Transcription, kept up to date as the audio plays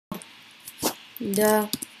The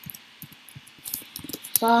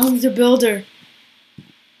Bob the Builder.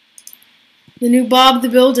 The new Bob the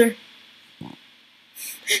Builder.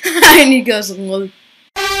 And he goes, "Look."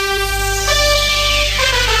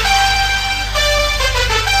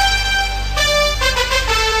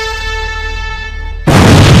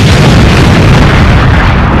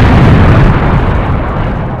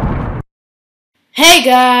 Hey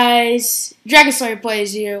guys, Dragon Slayer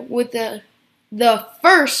Plays here with the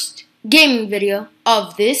first gaming video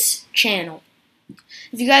of this channel.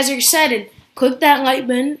 If you guys are excited, click that like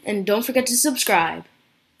button and don't forget to subscribe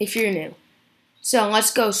if you're new. So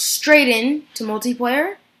let's go straight in to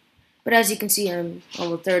multiplayer. But as you can see, I'm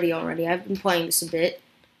level 30 already. I've been playing this a bit.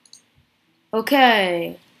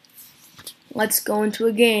 Okay, let's go into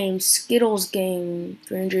a game. Skittles game,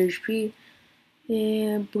 300 HP.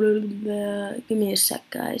 Yeah, blah, blah. Give me a sec,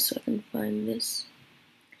 guys, so I can find this.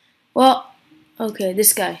 Well, okay,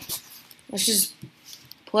 this guy. Let's just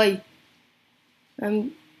play.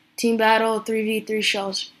 Team battle, 3v3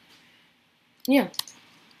 shells. Yeah.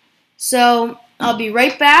 So, I'll be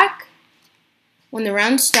right back when the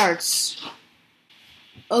round starts.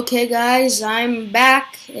 Okay, guys, I'm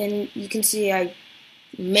back, and you can see I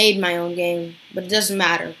made my own game, but it doesn't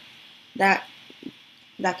matter. That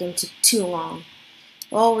game took too long.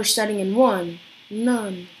 Oh, we're starting in one.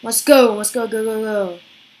 None. Let's go. Let's go, go, go, go.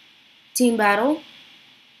 Team battle.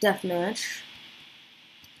 Deathmatch.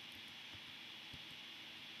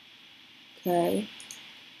 Okay.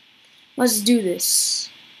 Let's do this.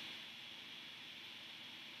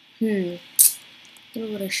 I don't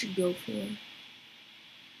know what I should go for.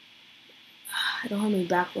 I don't have any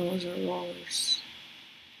backbones or rollers.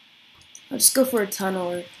 I'll just go for a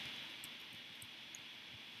tunneler.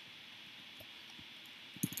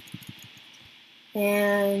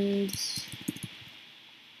 And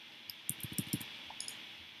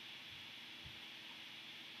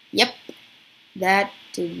yep, that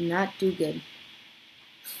did not do good.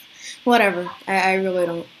 Whatever, I really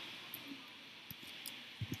don't.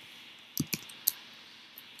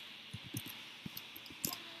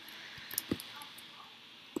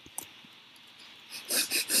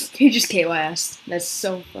 He just KYS. That's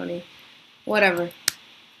so funny. Whatever.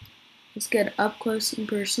 Let's get up close and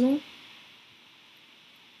personal.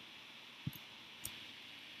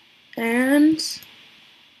 And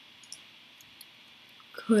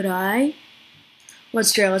could I?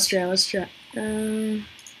 Let's try.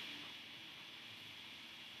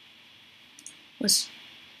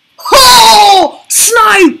 Oh!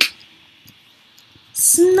 Snipe!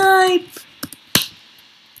 Snipe!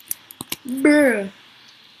 Bruh.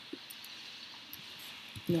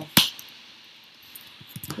 No.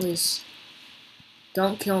 Please.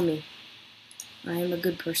 Don't kill me. I am a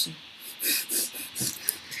good person.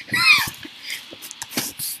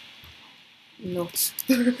 No.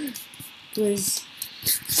 Please.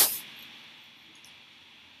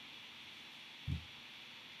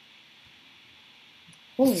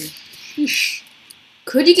 Holy sheesh.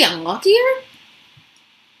 Could you get luckier?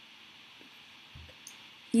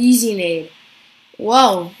 Easy nade.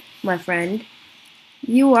 Whoa, my friend.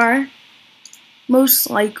 You are most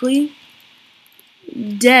likely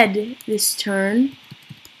dead this turn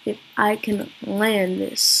if I can land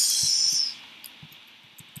this.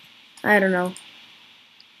 I don't know.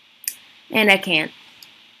 And I can't.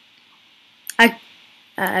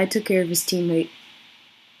 I took care of his teammate.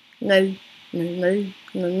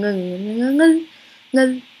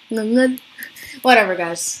 Whatever,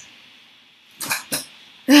 guys.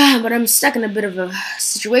 But I'm stuck in a bit of a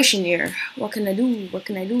situation here. What can I do? What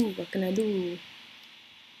can I do? What can I do?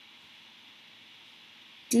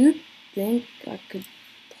 Do you think I could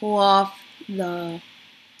pull off the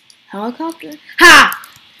helicopter? Ha!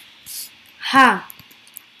 Ha!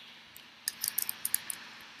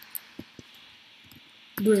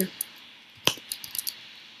 Brr.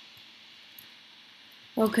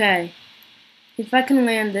 Okay. If I can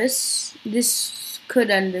land this, this could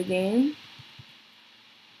end the game.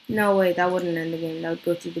 No, wait, that wouldn't end the game. That would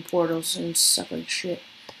go through the portals and suck like shit.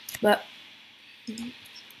 But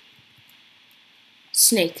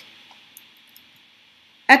Snake.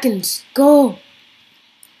 Ekans, go!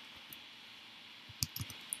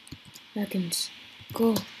 Ekans,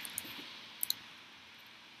 go.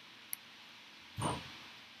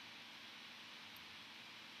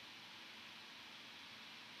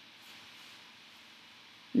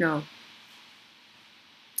 No.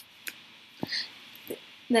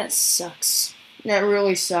 That sucks. That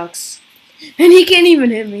really sucks. And he can't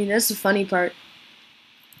even hit me. That's the funny part.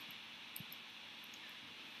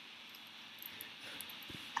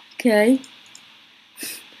 Okay.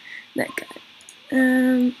 That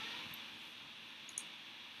guy.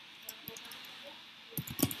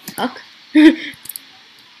 suck.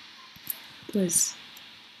 Please.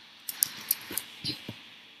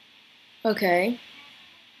 Okay.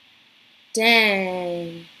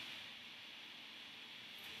 Dang.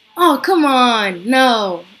 Oh, come on.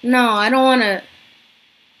 No. No, I don't want to.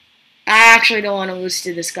 I actually don't want to lose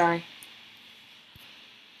to this guy.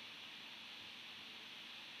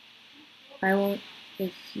 I won't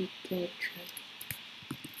if you don't try.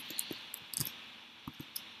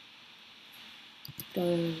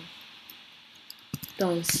 Don't.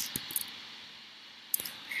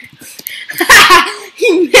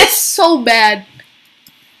 He missed so bad.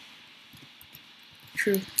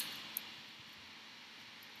 True.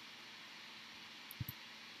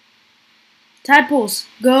 Tadpoles,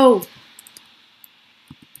 go.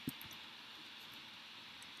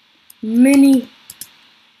 Mini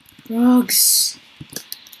frogs.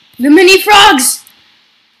 The mini frogs.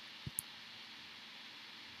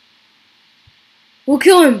 We'll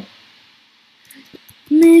kill him.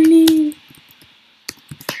 Mini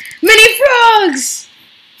frogs.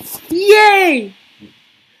 Yay.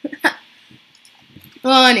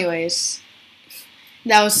 Well, anyways,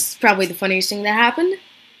 that was probably the funniest thing that happened.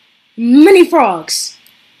 Mini frogs.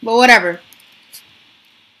 But whatever.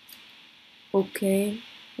 Okay.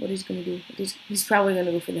 What he's gonna do? He's probably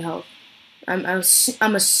gonna go for the health. I'm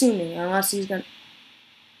assuming, unless he's gonna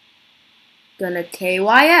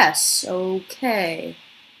KYS. Okay.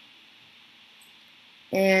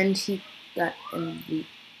 And he got MVP.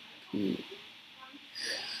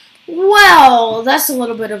 Well, that's a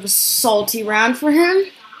little bit of a salty round for him.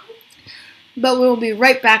 But we'll be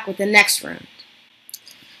right back with the next round.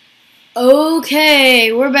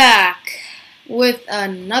 Okay, we're back with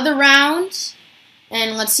another round.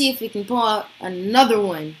 And let's see if we can pull out another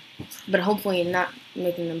one. But hopefully not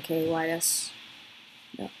making them KYS.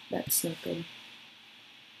 No, that's not good.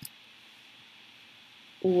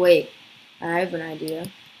 Wait, I have an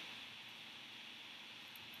idea.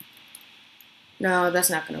 No, that's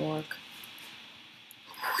not gonna work.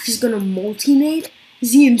 He's gonna multi-nade?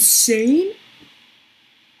 Is he insane?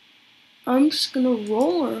 I'm just gonna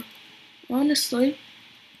roll her. Honestly.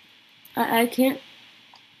 I can't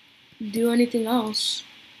do anything else.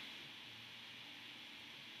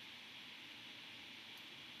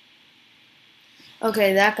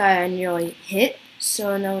 Okay, that guy I nearly hit,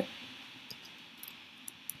 so now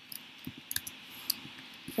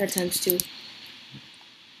that times 2.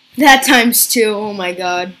 That times 2, oh my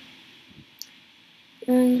god.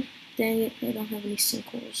 Dang it, I don't have any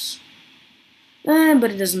sinkholes.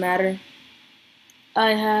 But it doesn't matter.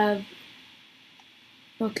 I have...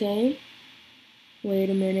 Okay. Wait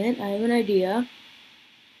a minute, I have an idea.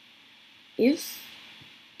 If...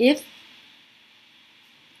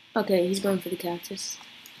 Okay, he's going for the cactus.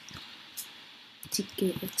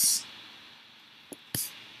 TKX.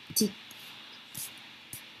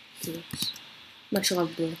 Much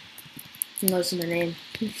love, bro. He knows my name.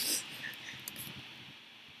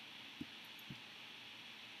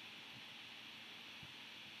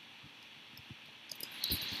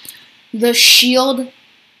 The shield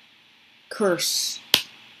curse.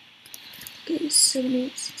 Okay,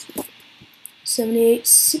 78, 68. 78,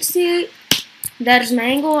 68. That is my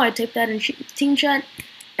angle. I type that in team chat.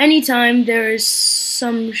 Anytime there is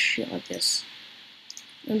some shit like this,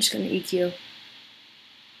 I'm just gonna EQ.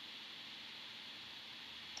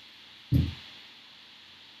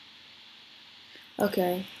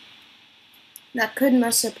 Okay. That could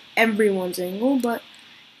mess up everyone's angle, but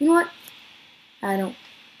you know what? I don't.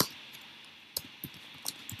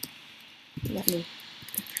 Let me.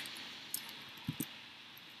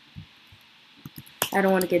 I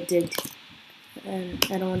don't want to get digged.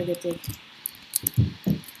 I don't want to get digged.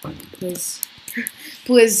 Please.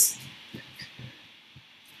 Please.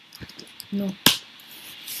 No.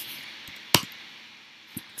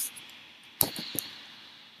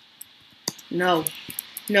 No.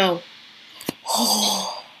 No.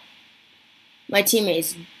 Oh. My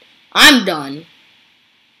teammates. I'm done.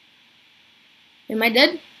 Am I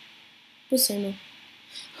dead? Please say no.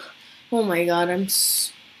 Oh my god, I'm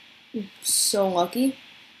so lucky.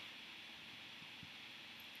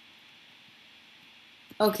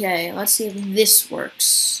 Okay, let's see if this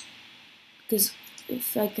works. Because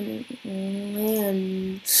if I can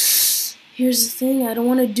land... Here's the thing, I don't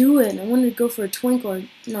want to do it. I want to go for a twinkle.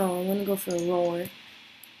 No, I want to go for a roller.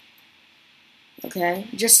 Okay,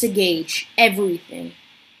 just to gauge everything.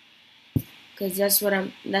 Because that's what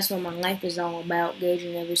my life is all about,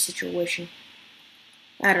 gauging every situation.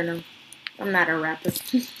 I don't know. I'm not a rapper.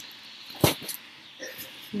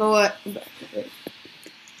 But what?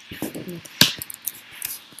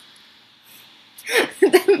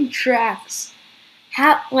 Them tracks.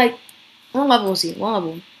 Like, what level is he? What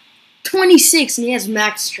level? 26, and he has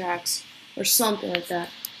max tracks or something like that.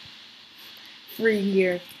 Free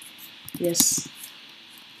gear. Yes.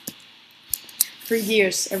 Free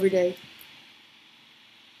gears every day.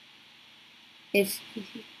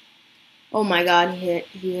 Oh my god, he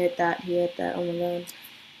hit that, oh my god.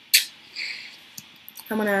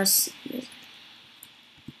 I'm gonna ask.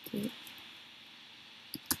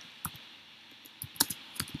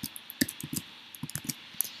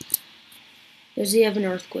 Does he have an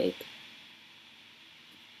earthquake?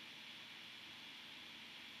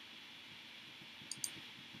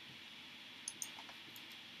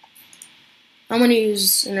 I'm gonna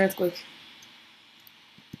use an earthquake.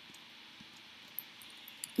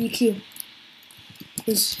 EQ.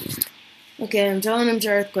 Okay, I'm telling him to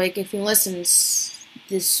earthquake. If he listens,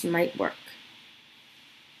 this might work.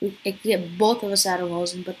 We can get both of us out of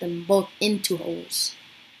holes and put them both into holes.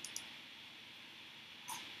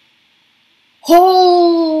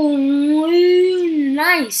 Holy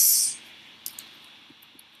nice!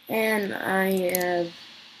 And I have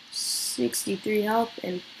 63 health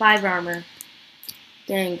and 5 armor.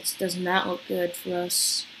 Dang, this does not look good for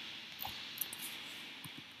us.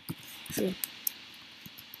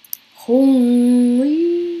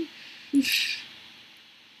 Holy.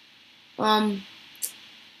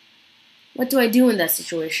 What do I do in that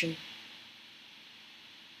situation?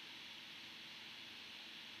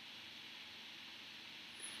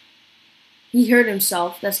 He hurt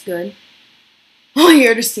himself. That's good. Oh, he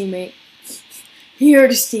hurt his teammate. He hurt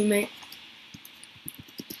his teammate.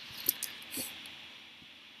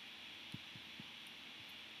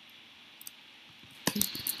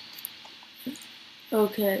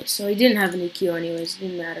 Okay, so he didn't have an EQ anyways. It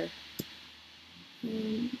didn't matter.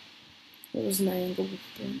 What was my angle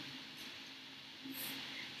before?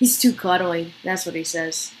 He's too cuddly. That's what he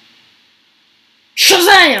says.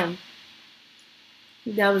 Shazam!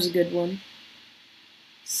 That was a good one.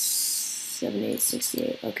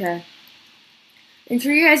 7868. Okay. And for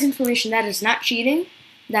your guys' information, that is not cheating.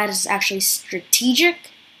 That is actually strategic.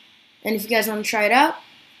 And if you guys want to try it out,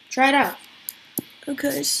 try it out.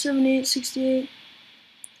 Okay, 7868.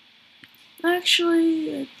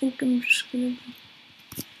 Actually, I think I'm just gonna.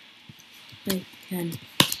 I can.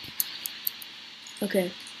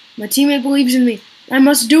 Okay. My teammate believes in me. I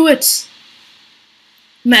must do it.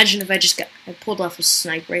 Imagine if I pulled off a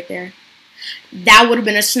snipe right there. That would have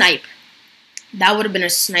been a snipe. That would have been a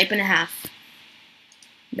snipe and a half.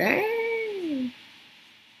 Dang.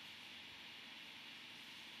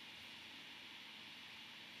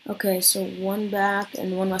 Okay, so 1 back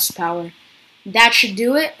and 1 less power. That should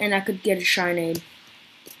do it, and I could get a Shinade.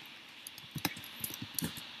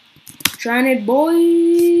 Shinade,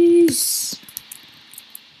 boys!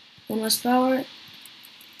 1 less power.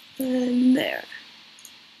 And there.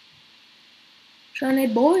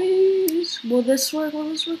 Shinade, boys! Will this work? Will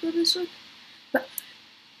this work? Will this work?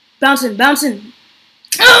 Bouncing, bouncing!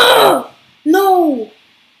 Oh! No!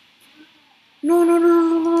 No, no,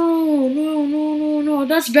 no, no, no, no, no, no,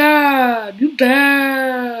 that's bad! You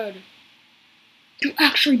bad! You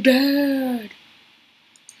actually bad!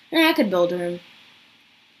 I could build him.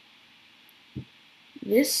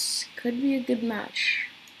 This could be a good match.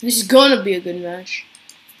 This is gonna be a good match.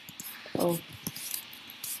 Oh.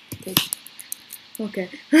 Okay.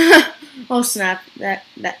 Oh snap!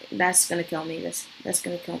 That's gonna kill me. That's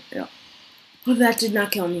gonna kill me. Oh, that did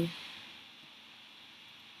not kill me.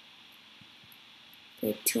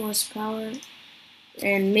 Okay, 2 less power,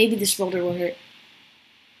 and maybe this boulder will hit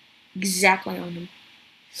exactly on him.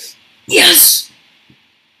 Yes!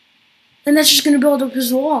 And that's just gonna build up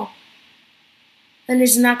his wall, and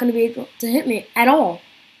he's not gonna be able to hit me at all.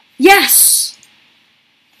 Yes!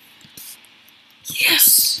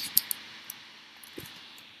 Yes!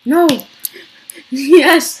 No!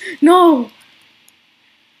 Yes! No!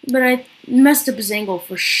 But I messed up his angle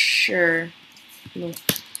for sure. No.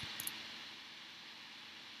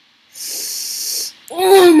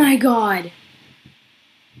 Oh my god!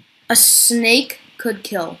 A snake could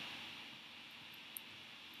kill.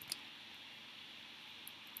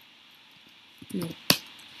 No.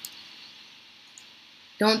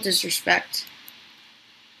 Don't disrespect.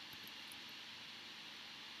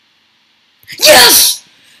 Yes!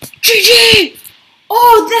 GG!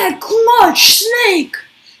 Oh, that clutch snake!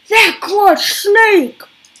 That clutch snake!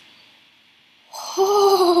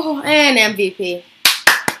 Oh, and MVP.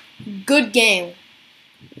 Good game.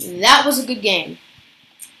 That was a good game.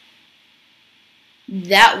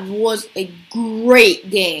 That was a great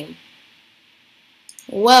game.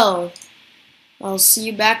 Well, I'll see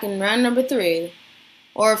you back in round number 3.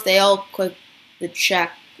 Or if they all click the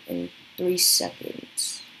check in 3 seconds.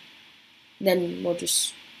 then we'll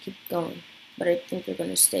just keep going. But I think they're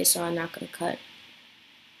gonna stay, so I'm not gonna cut.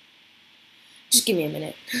 Just give me a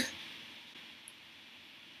minute.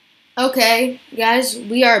 Okay, guys,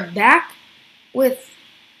 we are back with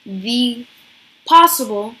the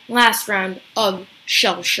possible last round of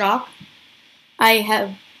ShellShock. I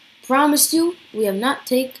have promised you we have not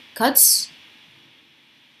take cuts.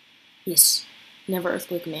 Yes, never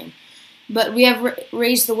Earthquake Man. But we have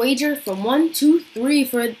raised the wager from 1, 2, 3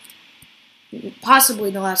 for possibly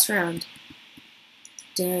the last round.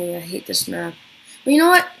 Dang, I hate this map. But you know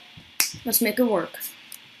what? Let's make it work.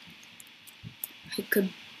 I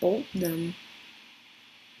could bolt them.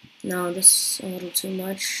 No, this is a little too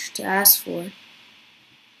much to ask for.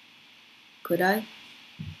 Could I?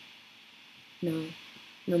 No.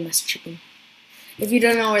 No mess chicken. If you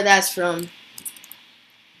don't know where that's from.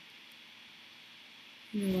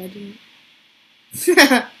 No, I didn't.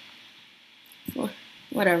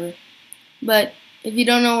 Whatever. But if you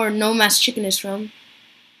don't know where No Mess Chicken is from,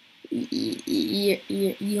 you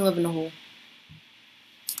live in a hole.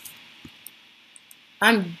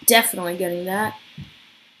 I'm definitely getting that.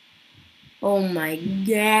 Oh my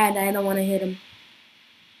god, I don't want to hit him.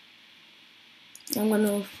 I'm going to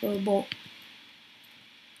go for a bolt.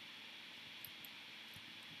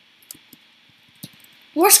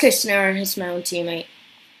 Worst case scenario, hits my own teammate.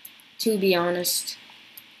 To be honest.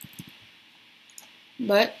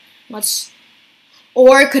 But, let's...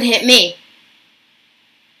 Or it could hit me.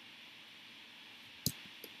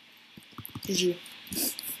 Did you...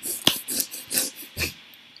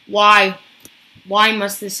 Why? Why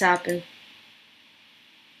must this happen?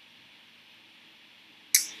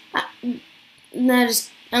 At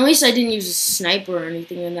least I didn't use a sniper or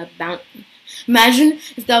anything in that bounce. Imagine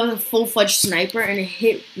if that was a full-fledged sniper and it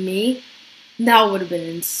hit me. That would have been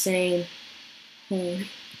insane.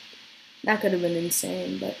 That could have been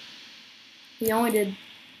insane, but he only did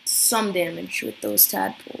some damage with those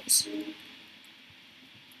tadpoles.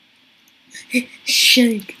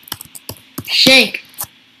 Shank. Shank.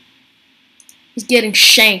 He's getting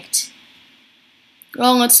shanked.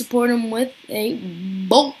 Well, let's support him with a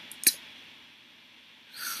bolt.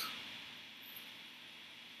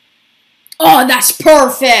 Oh, that's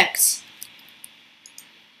perfect!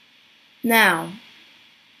 Now.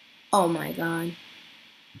 Oh my god.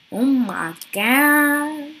 Oh my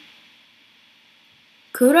god.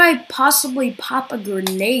 Could I possibly pop a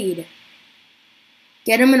grenade?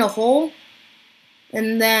 Get him in a hole?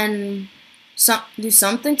 And then do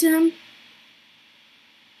something to him?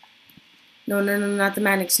 No, not the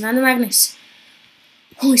magnets. Not the magnets.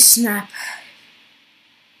 Holy snap.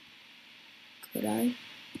 Could I?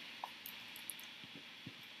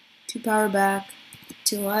 2 power back.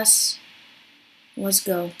 2 less. Let's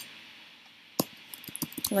go.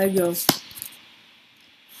 Let go.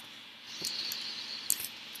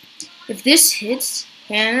 If this hits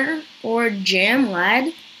Hanner or Jam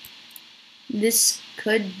Lad, this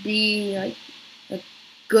could be like a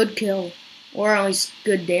good kill. Or at least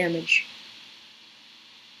good damage.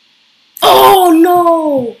 Oh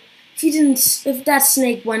no! If that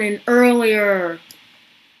snake went in earlier.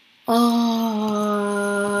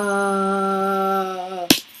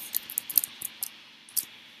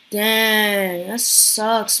 Dang, that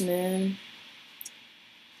sucks, man.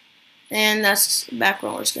 And that's back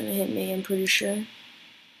roller's gonna hit me, I'm pretty sure.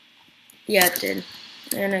 Yeah, it did.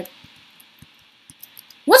 And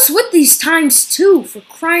what's with these times 2 for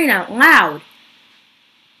crying out loud?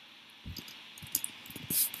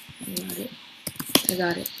 I got it. I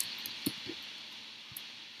got it.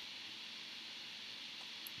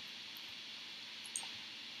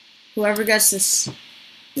 Whoever gets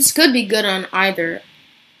this could be good on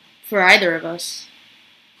for either of us.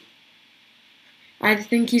 I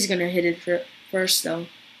think he's gonna hit it first though.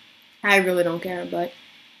 I really don't care, but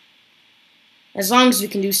as long as we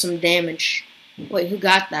can do some damage. Wait, who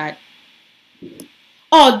got that?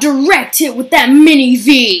 Oh, direct hit with that mini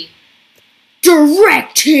V!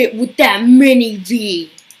 Direct hit with that mini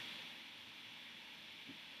V!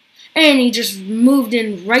 And he just moved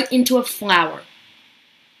in right into a flower.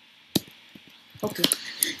 Okay,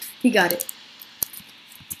 he got it.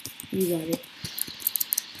 You got it.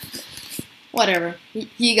 Whatever.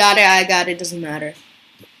 He got it, I got it, doesn't matter.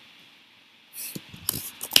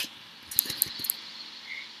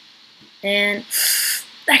 And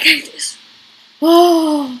that guy just...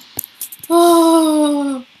 Oh!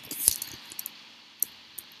 Oh!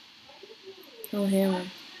 Kill Hammer.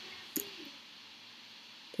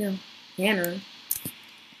 Kill Hammer.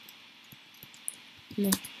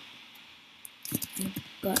 No.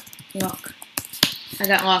 Got lock. I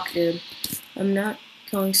got lock, dude. I'm not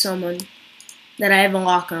killing someone that I have a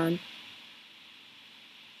lock on.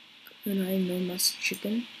 And I know must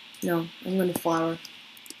chicken. No, I'm gonna flour.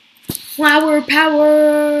 Flower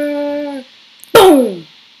power! Boom!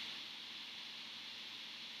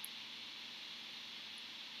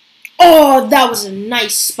 Oh, that was a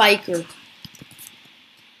nice spiker.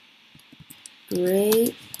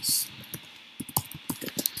 Great.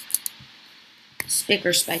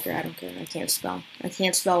 Spiker, I don't care. I can't spell. I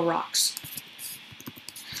can't spell rocks.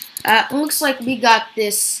 Looks like we got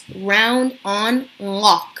this round on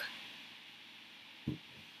lock.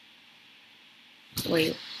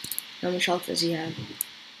 Wait, how much health does he have?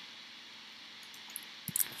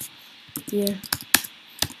 Yeah.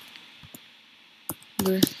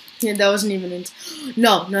 Yeah, that wasn't even in.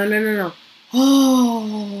 No.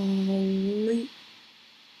 Holy.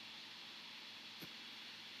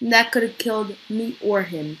 That could have killed me or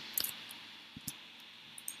him.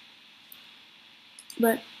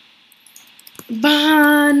 But.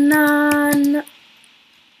 Banana.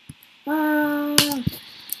 Ah.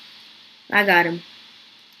 I got him.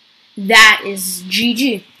 That is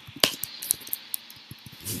GG.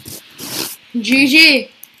 GG.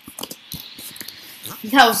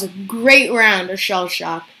 That was a great round of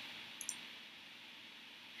ShellShock.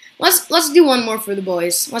 Let's do one more for the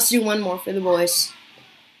boys. Let's do one more for the boys.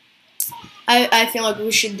 I feel like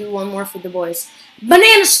we should do one more for the boys.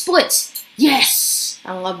 Banana splits. Yes,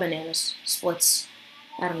 I love bananas splits.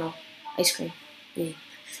 I don't know, ice cream. Yeah.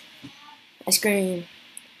 Ice cream.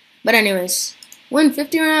 But anyways, win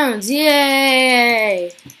 50 rounds.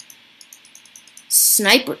 Yay!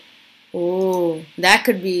 Sniper. Oh, that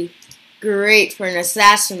could be great for an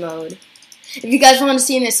assassin mode. If you guys want to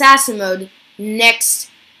see an assassin mode next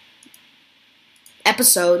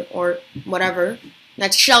episode or whatever,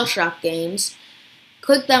 next ShellShock games,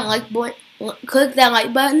 click that like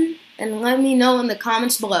button and let me know in the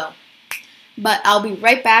comments below. But I'll be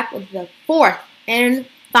right back with the fourth and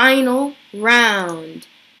final round.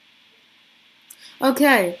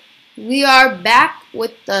 Okay, we are back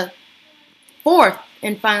with the fourth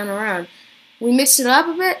and final round. We mixed it up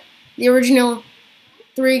a bit. The original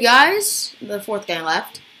 3 guys, the fourth guy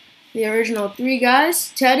left. The original 3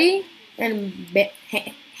 guys, Teddy and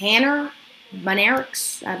Hanner,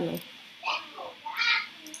 Banarix, I don't know.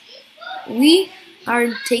 We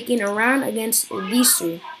are taking a round against these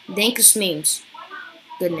 3. Dankus Memes.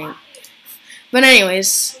 Good name. But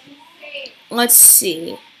anyways, let's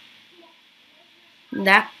see.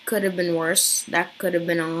 That could have been worse. That could have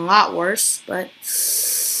been a lot worse. But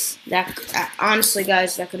that honestly,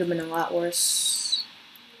 guys, that could have been a lot worse.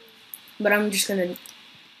 But I'm just gonna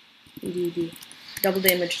do double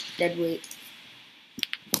damage, dead weight.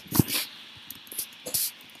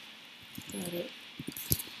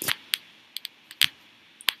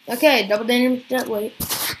 Okay, double damage, dead weight.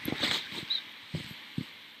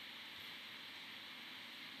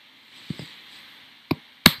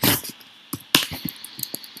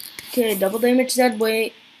 Okay, double damage, dead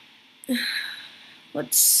weight.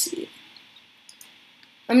 Let's see.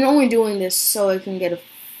 I'm only doing this so I can get a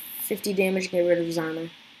 50 damage, get rid of his armor.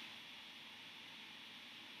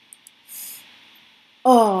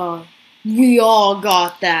 Oh, we all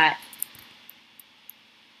got that.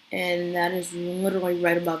 And that is literally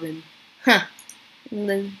right above him. Huh.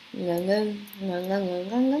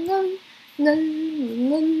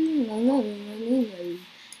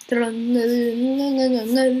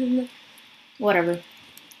 Whatever.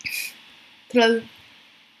 Throw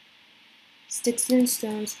sticks and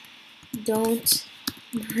stones. Don't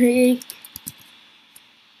break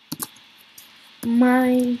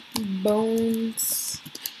my bones.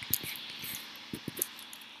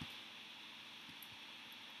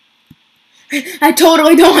 I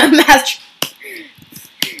totally don't have match.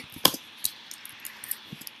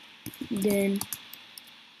 Then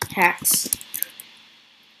hacks.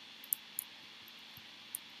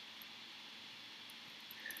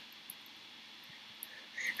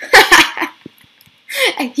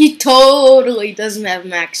 He totally doesn't have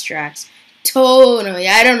max tracks. Totally.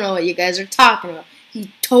 I don't know what you guys are talking about.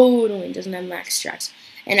 He totally doesn't have max tracks.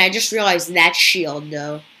 And I just realized that shield,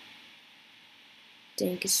 though.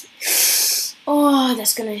 Dinkus. Oh,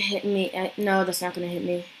 that's gonna hit me. No, that's not gonna hit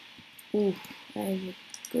me. Ooh, I have a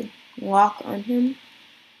good lock on him.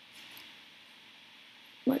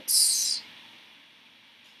 Let's.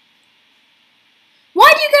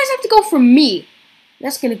 Why do you guys have to go for me?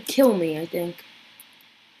 That's gonna kill me, I think.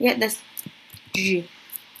 Yeah, that's G.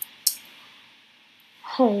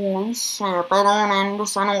 Holy shit, I don't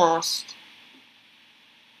understand lost.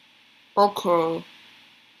 Okay.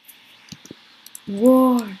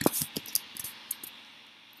 War.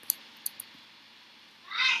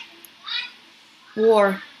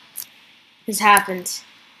 War has happened.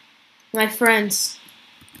 My friends.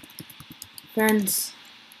 Friends.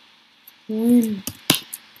 Please.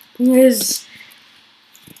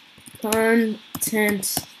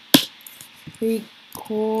 Content.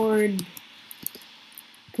 Record.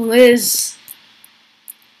 Please.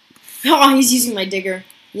 Oh, he's using my digger.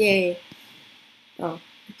 Yay. Oh.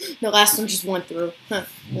 The last one just went through. Huh.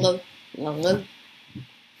 Low.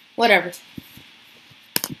 Whatever.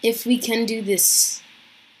 If we can do this.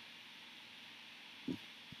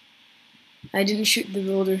 I didn't shoot the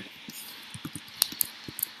builder.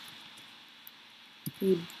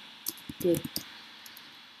 You did.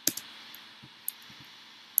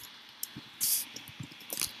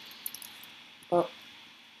 Oh.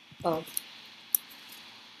 Oh.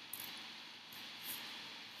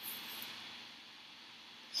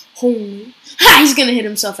 Holy. Ha! He's gonna hit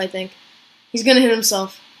himself, I think. He's gonna hit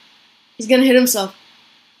himself. He's gonna hit himself.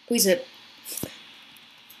 Please hit.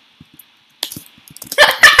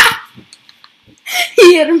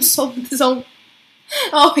 He hit himself with his own.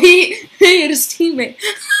 Oh, he hit his teammate.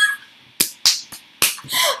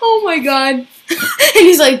 Oh my god. And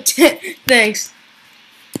he's like, thanks.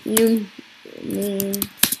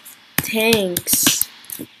 Thanks.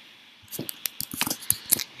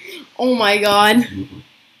 Oh my god.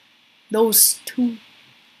 Those two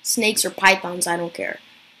snakes or pythons, I don't care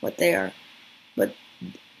what they are. But,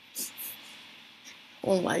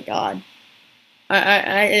 oh my god.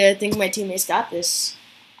 I think my teammates got this.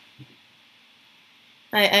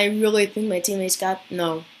 I really think my teammates got...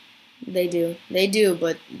 No. They do. They do,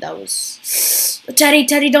 but that was... Teddy,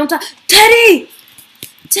 don't talk. Teddy!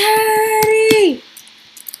 Teddy!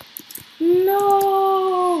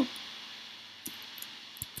 No!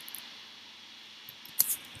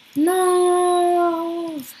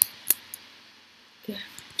 No!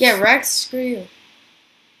 Get wrecked? Screw you.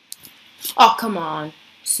 Oh, come on.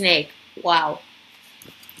 Snake. Wow.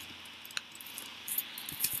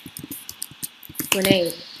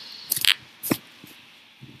 Grenade.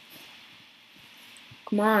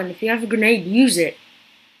 Come on, if you have a grenade, use it.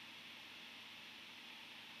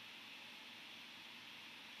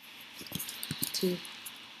 Two.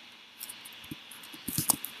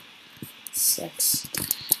 6.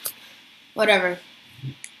 Whatever.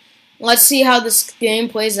 Let's see how this game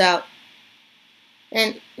plays out.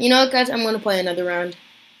 And, you know what, guys? I'm going to play another round.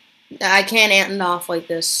 I can't end off like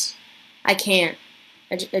this. I can't.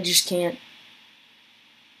 I just can't.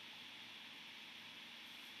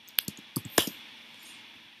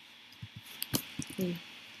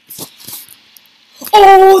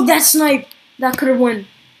 Oh, that snipe! That could have won.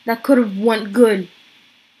 That could have went good.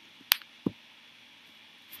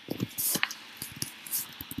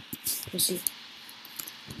 Let's see.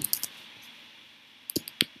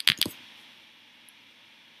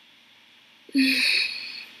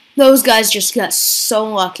 Those guys just got so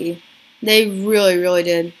lucky. They really, really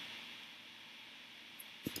did.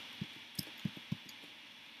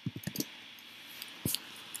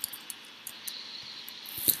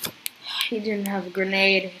 He didn't have a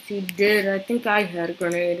grenade. If he did, I think I had a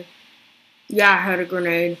grenade. Yeah, I had a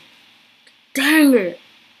grenade. Dang it!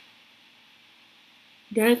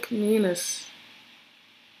 Dank meanness.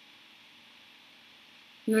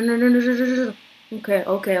 No.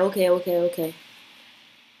 Okay.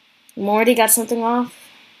 Morty got something off.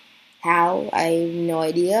 How? I have no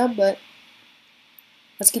idea, but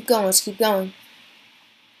let's keep going.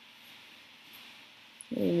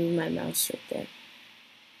 Let me move my mouse right there.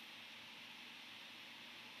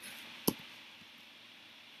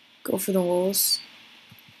 Go for the walls.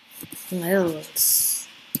 Let's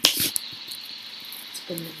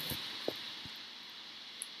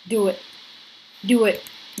do it.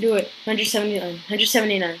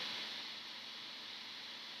 179.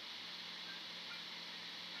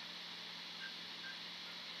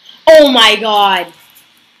 Oh my god.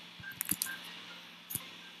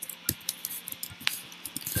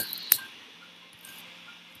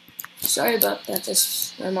 Sorry about that.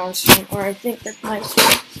 That's my mom's phone, or I think that's my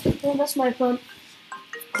phone. Oh, that's my phone.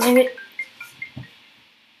 Dang it.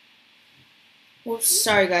 Whoops,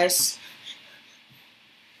 sorry guys.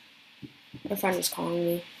 My friend was calling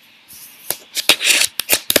me.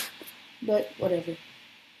 But whatever.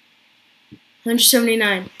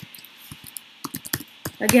 179.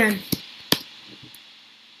 Again.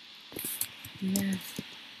 Math.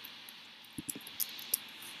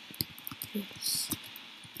 This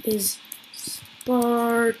is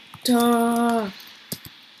Sparta.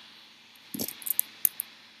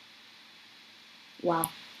 Wow.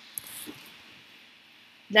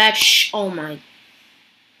 Oh my.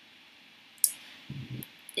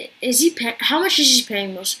 Is he paying? How much is he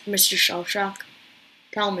paying Mr. ShellShock?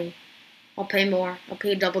 Tell me. I'll pay more. I'll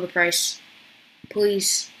pay double the price.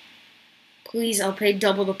 Please. Please, I'll pay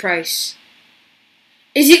double the price.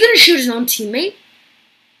 Is he gonna shoot his own teammate?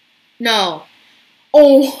 No.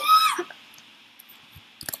 Oh.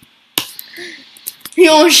 He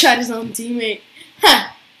almost shot his own teammate.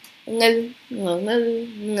 Ha!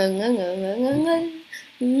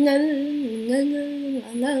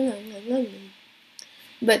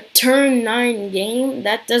 But turn 9 game,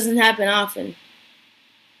 that doesn't happen often.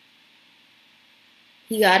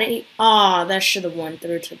 He got it. Ah, that should have won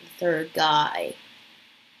through to the third guy.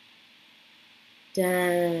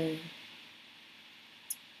 Dang.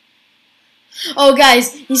 Oh,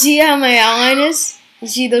 guys, you see how my outline is? You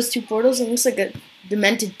see those two portals? It looks like a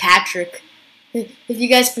demented Patrick. If you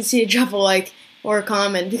guys can see it, drop a like or a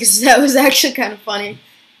comment, because that was actually kind of funny.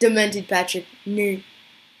 Demented Patrick. No.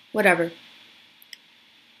 Whatever.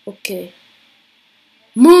 Okay.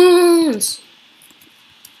 Moons!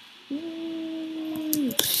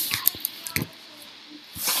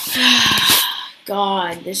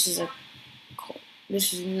 God, this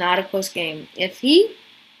is not a close game. If he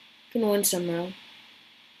can win somehow.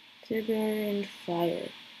 Trigger and fire.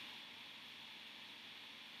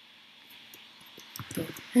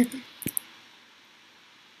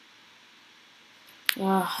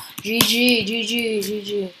 GG, GG,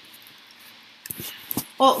 GG.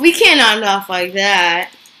 Well, we can't end off like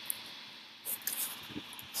that.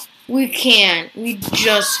 We can't. We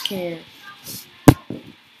just can't.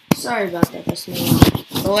 Sorry about that, this man.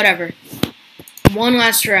 But whatever. One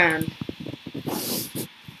last round.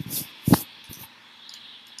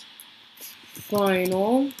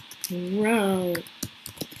 Final round.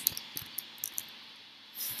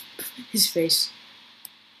 His face.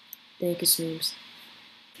 Thank you, Snoops.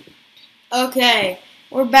 Okay,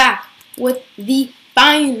 we're back with the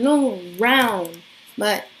final round.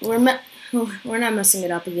 But we're not messing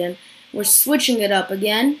it up again. We're switching it up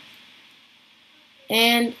again.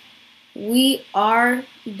 And we are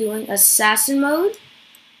doing assassin mode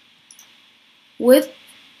with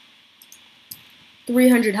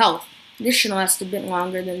 300 health. This should last a bit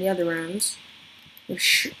longer than the other rounds,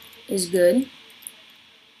 which is good.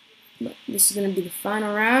 But this is going to be the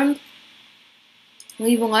final round.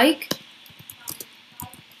 Leave a like.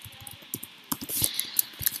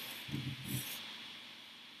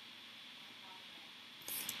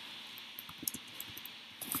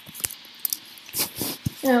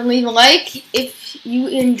 And leave a like if you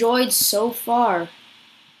enjoyed so far.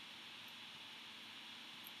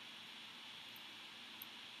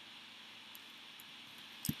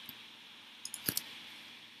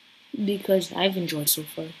 Because I've enjoyed so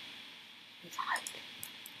far.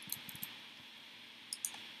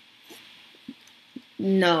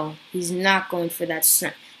 No, he's not going for that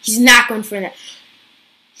snipe. He's not going for that.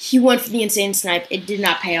 He went for the insane snipe. It did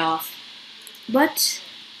not pay off. But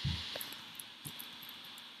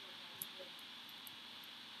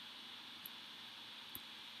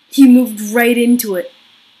he moved right into it.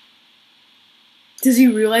 Does he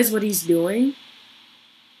realize what he's doing?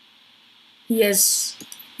 He has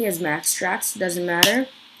max tracks. Doesn't matter.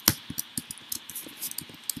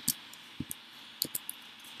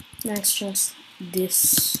 Max tracks.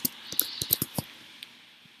 This.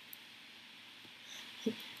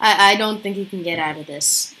 I don't think he can get out of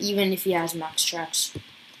this, even if he has max tracks.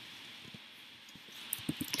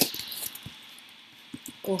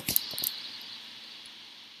 Cool.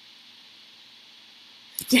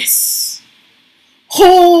 Yes!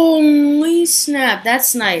 Holy snap! That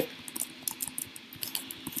snipe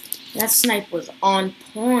was on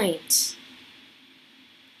point.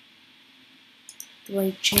 Do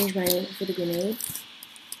I change my aim for the grenade?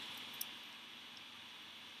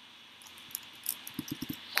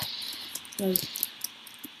 Oh,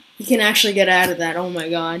 he can actually get out of that. Oh my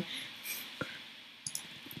god.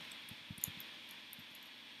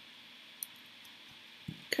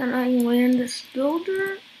 Can I land this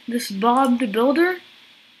builder? This Bob the Builder?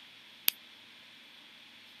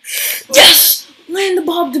 Yes! Land the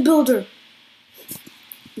Bob the Builder!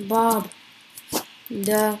 Bob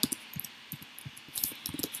the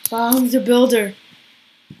Builder.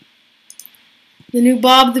 The new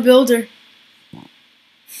Bob the Builder.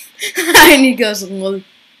 And he goes, oh.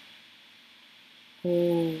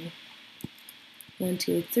 1,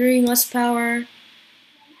 2, 3, less power.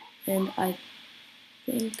 And I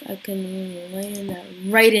think I can land that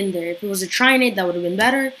right in there. If it was a trinade, that would have been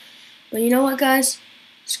better. But you know what, guys?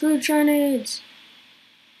 Screw trinades.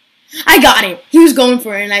 I got it. He was going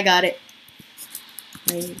for it, and I got it.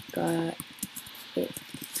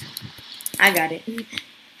 I got it.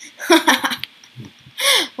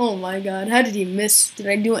 Oh my god. How did he miss? Did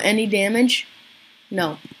I do any damage?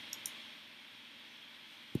 No.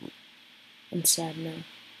 I'm sad now.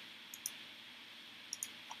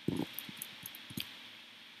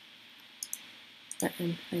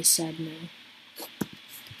 I'm sad now.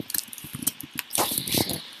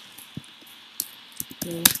 Sad.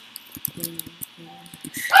 No.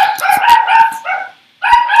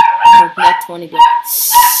 Not 20 good.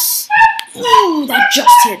 Ooh, that just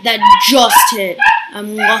hit. That just hit.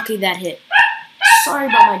 I'm lucky that hit. Sorry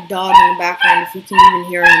about my dog in the background if you can even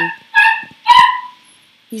hear him.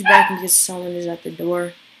 He's barking because someone is at the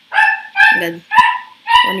door. And then,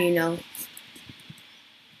 what do you know?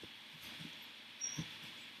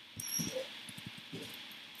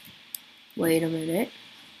 Wait a minute.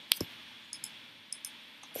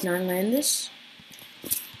 Can I land this?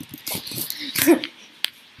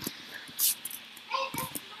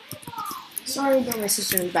 Sorry about my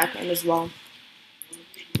sister in the background as well.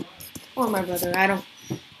 Or my brother, I don't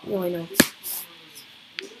really know.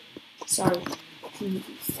 Sorry.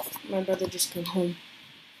 My brother just came home.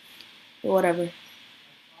 But whatever.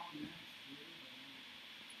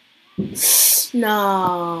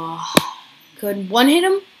 Nah. Could one hit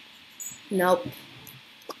him? Nope.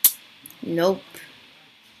 Nope.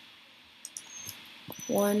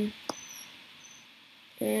 1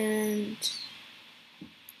 and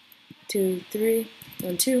 2, 3,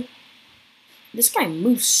 1, 2. This guy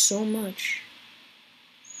moves so much.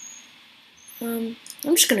 I'm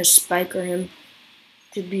just gonna spiker him,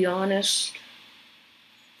 to be honest.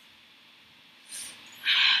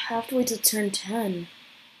 I have to wait till turn 10.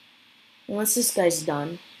 Once this guy's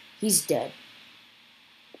done, he's dead.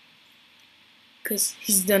 Because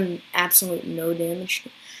he's done absolutely no damage.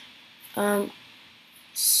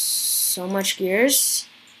 So much gears.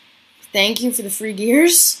 Thank you for the free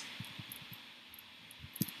gears.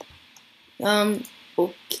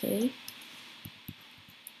 Okay.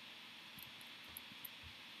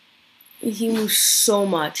 He moves so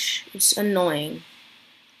much. It's annoying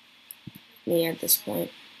me at this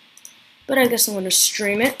point. But I guess I'm gonna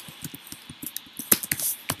stream it.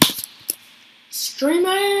 Stream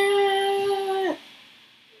it!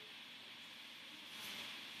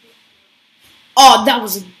 Oh, that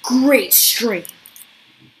was a great stream.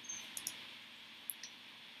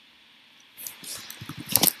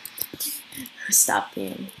 Stop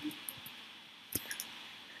peeing.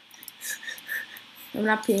 I'm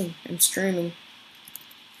not peeing. I'm streaming.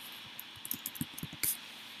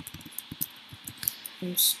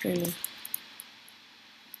 I'm streaming.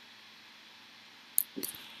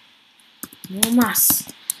 No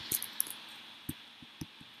más.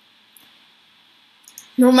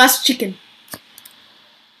 No más chicken.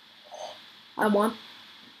 I won.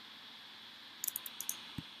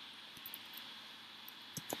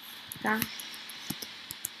 How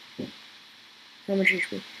much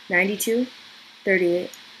HP? 92?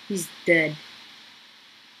 38. He's dead.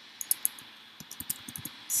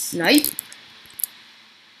 Snipe.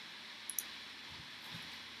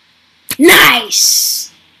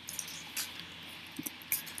 Nice!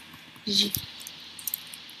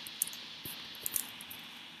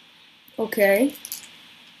 Okay.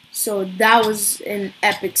 So that was an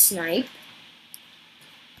epic snipe.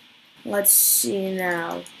 Let's see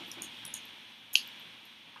now.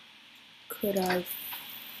 Could I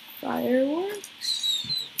fireworks?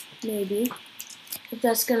 Maybe. If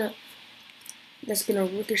that's gonna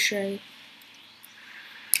ricochet.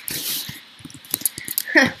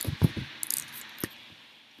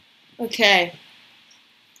 Okay.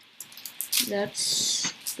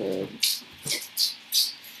 That's good.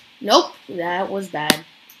 Nope, that was bad.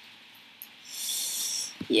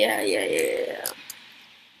 Yeah.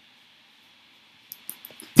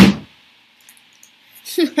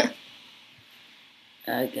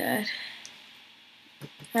 Oh god.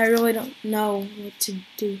 I really don't know what to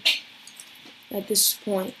do at this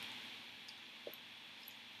point.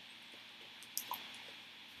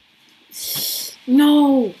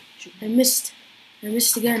 No! I missed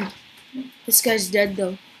again. This guy's dead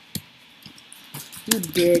though. You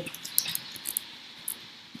did.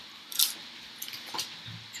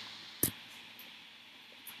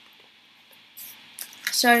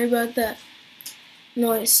 Sorry about that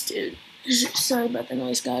noise, dude. Sorry about the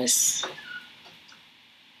noise, guys.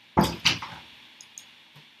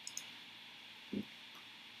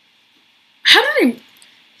 How did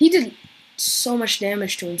he did so much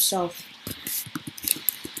damage to himself.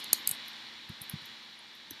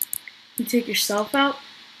 You take yourself out?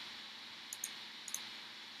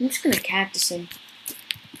 I'm just gonna cactus him.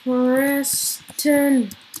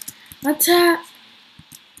 Preston, attack!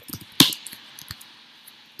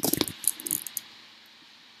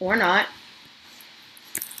 Or not.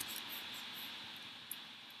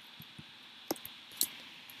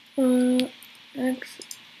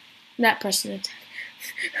 That person attack.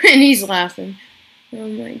 And he's laughing. Oh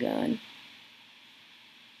my god.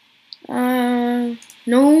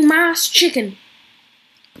 No mas chicken.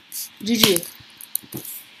 GG.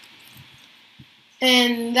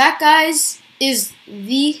 And that, guys, is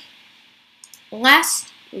the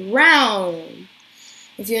last round.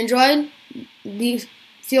 If you enjoyed,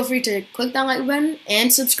 feel free to click that like button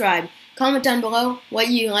and subscribe. Comment down below what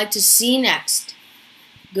you'd like to see next.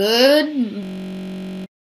 Goodbye.